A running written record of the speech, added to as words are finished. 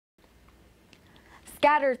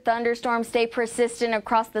Scattered thunderstorms stay persistent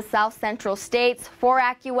across the south central states. For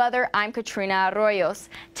Accuweather, I'm Katrina Arroyos.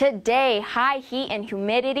 Today, high heat and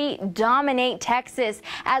humidity dominate Texas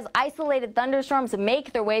as isolated thunderstorms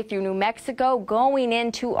make their way through New Mexico going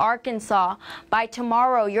into Arkansas. By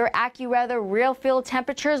tomorrow, your Accuweather real field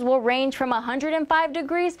temperatures will range from 105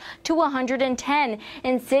 degrees to 110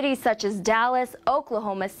 in cities such as Dallas,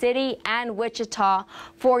 Oklahoma City, and Wichita.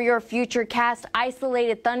 For your futurecast,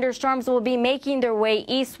 isolated thunderstorms will be making their way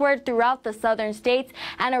eastward throughout the southern states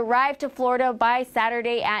and arrive to Florida by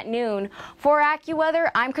Saturday at noon. For Accuweather,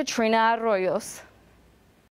 I'm Katrina Arroyos.